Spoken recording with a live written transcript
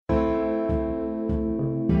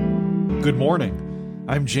Good morning.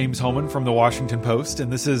 I'm James Hohmann from The Washington Post,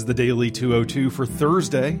 and this is the Daily 202 for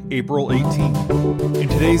Thursday, April 18th. In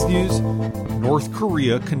today's news, North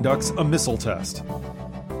Korea conducts a missile test.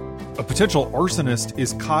 A potential arsonist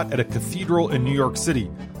is caught at a cathedral in New York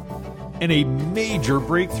City, and a major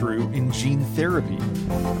breakthrough in gene therapy.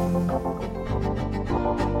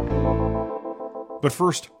 But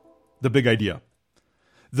first, the big idea.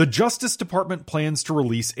 The Justice Department plans to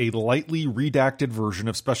release a lightly redacted version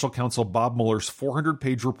of Special Counsel Bob Mueller's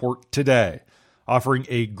 400-page report today, offering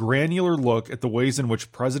a granular look at the ways in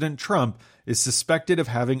which President Trump is suspected of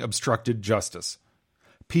having obstructed justice.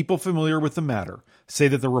 People familiar with the matter say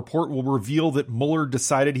that the report will reveal that Mueller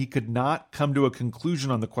decided he could not come to a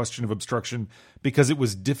conclusion on the question of obstruction because it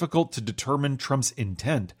was difficult to determine Trump's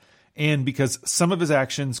intent and because some of his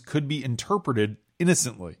actions could be interpreted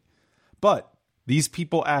innocently. But these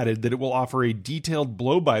people added that it will offer a detailed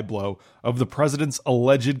blow-by-blow of the president's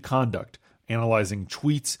alleged conduct, analyzing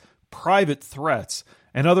tweets, private threats,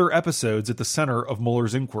 and other episodes at the center of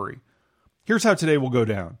Mueller's inquiry. Here's how today will go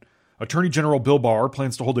down. Attorney General Bill Barr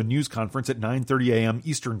plans to hold a news conference at 9:30 a.m.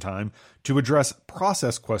 Eastern Time to address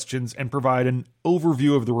process questions and provide an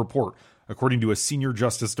overview of the report, according to a senior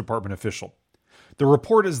Justice Department official. The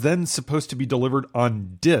report is then supposed to be delivered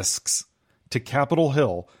on discs to Capitol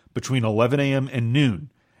Hill between 11 a.m. and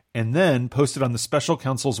noon, and then posted on the special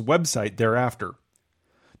counsel's website thereafter.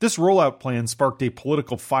 This rollout plan sparked a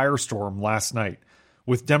political firestorm last night,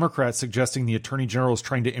 with Democrats suggesting the Attorney General is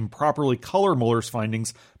trying to improperly color Mueller's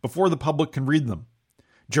findings before the public can read them.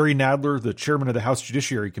 Jerry Nadler, the chairman of the House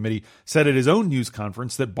Judiciary Committee, said at his own news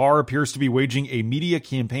conference that Barr appears to be waging a media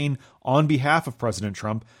campaign on behalf of President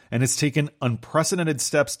Trump and has taken unprecedented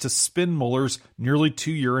steps to spin Mueller's nearly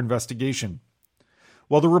 2-year investigation.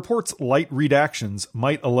 While the report's light redactions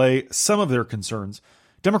might allay some of their concerns,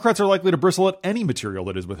 Democrats are likely to bristle at any material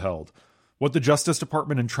that is withheld. What the Justice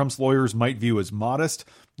Department and Trump's lawyers might view as modest,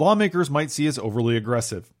 lawmakers might see as overly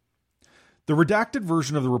aggressive. The redacted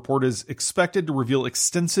version of the report is expected to reveal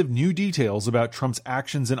extensive new details about Trump's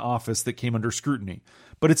actions in office that came under scrutiny,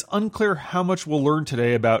 but it's unclear how much we'll learn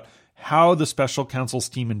today about how the special counsel's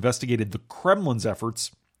team investigated the Kremlin's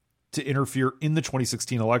efforts to interfere in the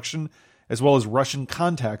 2016 election, as well as Russian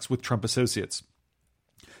contacts with Trump associates.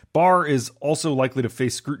 Barr is also likely to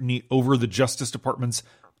face scrutiny over the Justice Department's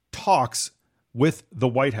talks with the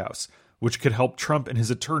White House, which could help Trump and his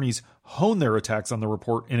attorneys hone their attacks on the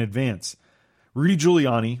report in advance. Rudy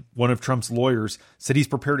Giuliani, one of Trump's lawyers, said he's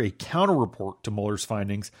prepared a counter-report to Mueller's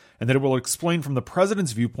findings and that it will explain from the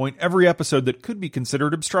president's viewpoint every episode that could be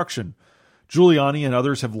considered obstruction. Giuliani and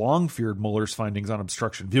others have long feared Mueller's findings on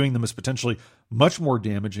obstruction, viewing them as potentially much more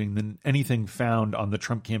damaging than anything found on the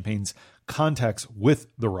Trump campaign's contacts with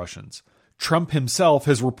the Russians. Trump himself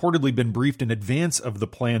has reportedly been briefed in advance of the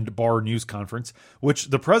planned Barr news conference, which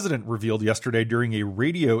the president revealed yesterday during a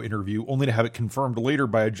radio interview, only to have it confirmed later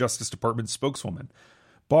by a Justice Department spokeswoman.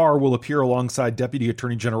 Barr will appear alongside Deputy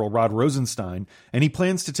Attorney General Rod Rosenstein, and he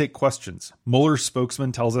plans to take questions. Mueller's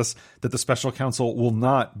spokesman tells us that the special counsel will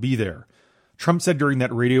not be there. Trump said during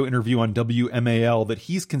that radio interview on WMAL that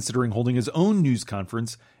he's considering holding his own news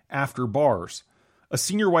conference after Barr's. A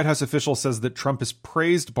senior White House official says that Trump has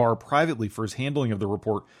praised Barr privately for his handling of the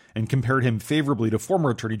report and compared him favorably to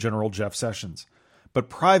former Attorney General Jeff Sessions. But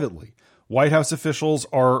privately, White House officials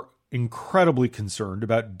are incredibly concerned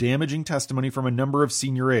about damaging testimony from a number of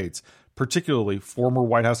senior aides, particularly former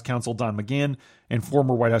White House counsel Don McGahn and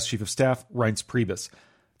former White House Chief of Staff Reince Priebus.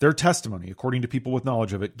 Their testimony, according to people with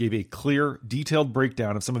knowledge of it, gave a clear, detailed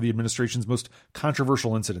breakdown of some of the administration's most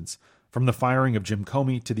controversial incidents, from the firing of Jim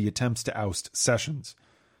Comey to the attempts to oust Sessions.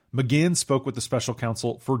 McGahn spoke with the special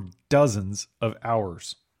counsel for dozens of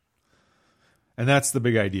hours. And that's the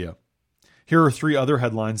big idea. Here are 3 other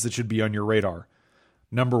headlines that should be on your radar.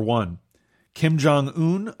 Number 1, Kim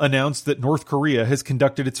Jong-un announced that North Korea has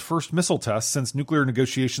conducted its first missile test since nuclear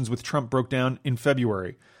negotiations with Trump broke down in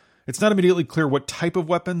February. It's not immediately clear what type of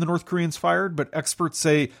weapon the North Koreans fired, but experts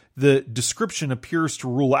say the description appears to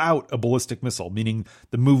rule out a ballistic missile, meaning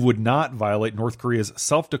the move would not violate North Korea's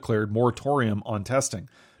self-declared moratorium on testing.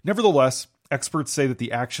 Nevertheless, experts say that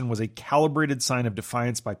the action was a calibrated sign of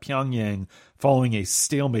defiance by Pyongyang following a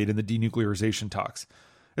stalemate in the denuclearization talks.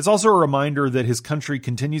 It's also a reminder that his country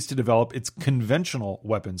continues to develop its conventional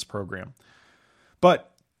weapons program. But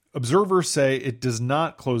observers say it does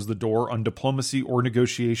not close the door on diplomacy or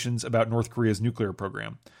negotiations about North Korea's nuclear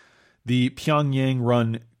program. The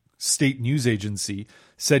Pyongyang-run state news agency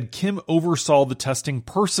said Kim oversaw the testing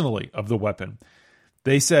personally of the weapon.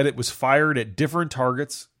 They said it was fired at different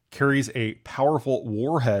targets, carries a powerful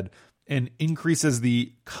warhead, and increases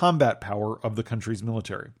the combat power of the country's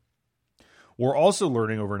military. We're also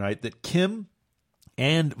learning overnight that Kim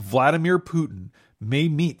and Vladimir Putin may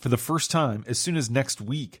meet for the first time as soon as next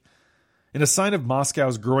week. In a sign of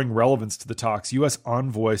Moscow's growing relevance to the talks, U.S.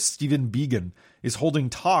 envoy Stephen Biegun is holding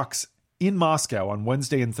talks in Moscow on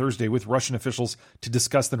Wednesday and Thursday with Russian officials to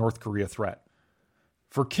discuss the North Korea threat.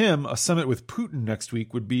 For Kim, a summit with Putin next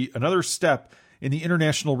week would be another step in the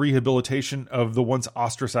international rehabilitation of the once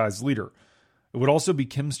ostracized leader. It would also be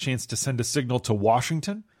Kim's chance to send a signal to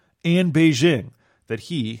Washington and Beijing that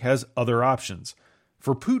he has other options.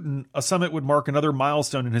 For Putin, a summit would mark another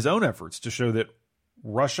milestone in his own efforts to show that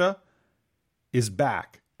Russia is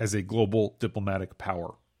back as a global diplomatic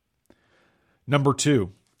power. Number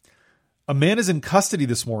 2. A man is in custody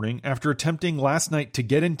this morning after attempting last night to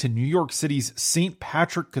get into New York City's St.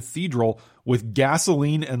 Patrick Cathedral with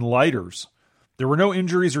gasoline and lighters. There were no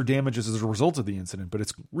injuries or damages as a result of the incident, but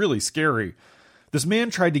it's really scary. This man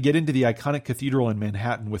tried to get into the iconic cathedral in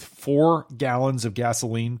Manhattan with 4 gallons of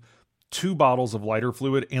gasoline, 2 bottles of lighter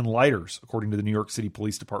fluid, and lighters, according to the New York City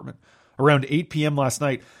Police Department. Around 8 p.m. last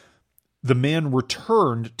night, the man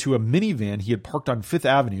returned to a minivan he had parked on 5th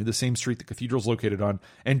Avenue, the same street the cathedral's located on,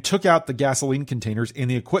 and took out the gasoline containers and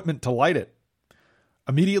the equipment to light it.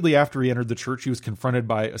 Immediately after he entered the church, he was confronted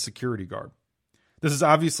by a security guard. This is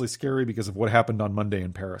obviously scary because of what happened on Monday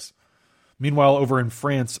in Paris. Meanwhile, over in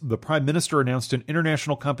France, the Prime Minister announced an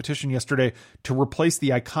international competition yesterday to replace the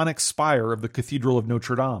iconic spire of the Cathedral of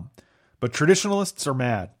Notre Dame. But traditionalists are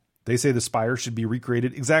mad. They say the spire should be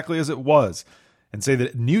recreated exactly as it was, and say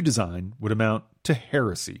that a new design would amount to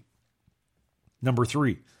heresy. Number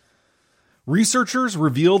 3. Researchers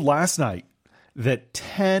revealed last night that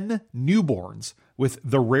 10 newborns with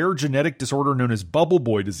the rare genetic disorder known as bubble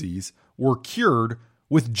boy disease were cured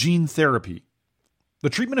with gene therapy. The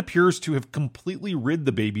treatment appears to have completely rid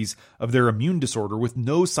the babies of their immune disorder with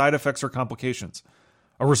no side effects or complications.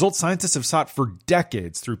 A result scientists have sought for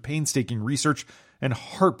decades through painstaking research and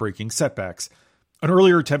heartbreaking setbacks. An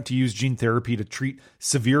earlier attempt to use gene therapy to treat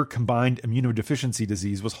severe combined immunodeficiency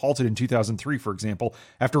disease was halted in 2003, for example,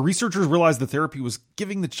 after researchers realized the therapy was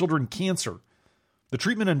giving the children cancer. The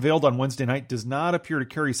treatment unveiled on Wednesday night does not appear to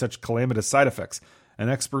carry such calamitous side effects, and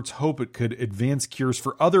experts hope it could advance cures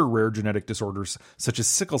for other rare genetic disorders, such as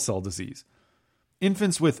sickle cell disease.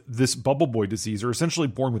 Infants with this bubble boy disease are essentially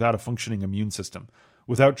born without a functioning immune system.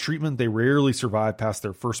 Without treatment, they rarely survive past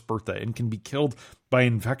their first birthday and can be killed by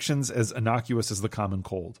infections as innocuous as the common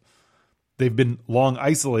cold. They've been long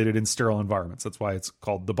isolated in sterile environments. That's why it's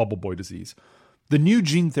called the bubble boy disease. The new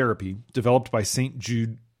gene therapy, developed by St.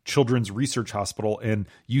 Jude Children's Research Hospital and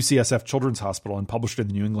UCSF Children's Hospital and published in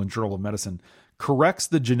the New England Journal of Medicine, corrects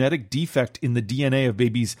the genetic defect in the DNA of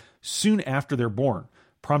babies soon after they're born,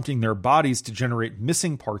 prompting their bodies to generate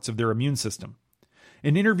missing parts of their immune system.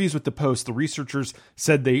 In interviews with the Post, the researchers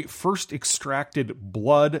said they first extracted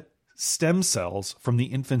blood stem cells from the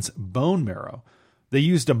infant's bone marrow. They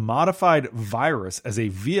used a modified virus as a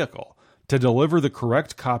vehicle to deliver the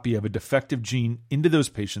correct copy of a defective gene into those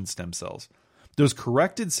patient stem cells. Those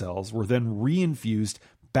corrected cells were then reinfused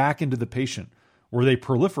back into the patient, where they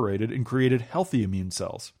proliferated and created healthy immune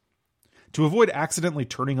cells. To avoid accidentally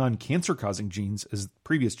turning on cancer-causing genes, as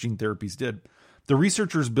previous gene therapies did, the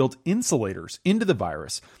researchers built insulators into the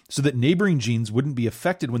virus so that neighboring genes wouldn't be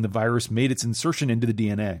affected when the virus made its insertion into the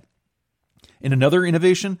DNA. In another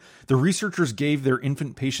innovation, the researchers gave their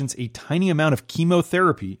infant patients a tiny amount of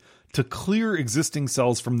chemotherapy to clear existing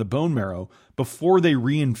cells from the bone marrow before they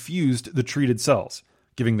reinfused the treated cells,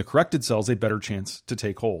 giving the corrected cells a better chance to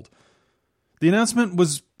take hold. The announcement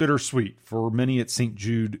was bittersweet for many at St.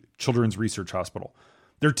 Jude Children's Research Hospital.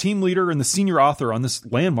 Their team leader and the senior author on this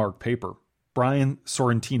landmark paper, Brian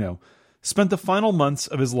Sorrentino, spent the final months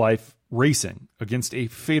of his life racing against a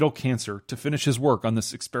fatal cancer to finish his work on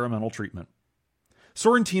this experimental treatment.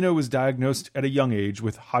 Sorrentino was diagnosed at a young age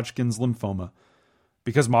with Hodgkin's lymphoma.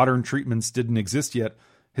 Because modern treatments didn't exist yet,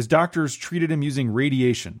 his doctors treated him using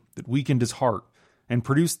radiation that weakened his heart and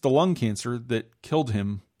produced the lung cancer that killed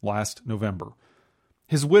him last November.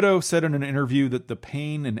 His widow said in an interview that the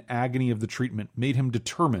pain and agony of the treatment made him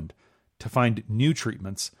determined to find new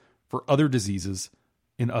treatments for other diseases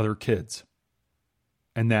in other kids.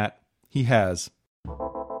 And that he has.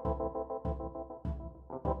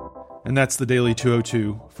 And that's the Daily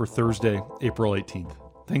 202 for Thursday, April 18th.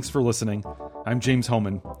 Thanks for listening. I'm James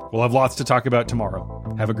Hohmann. We'll have lots to talk about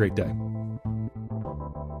tomorrow. Have a great day.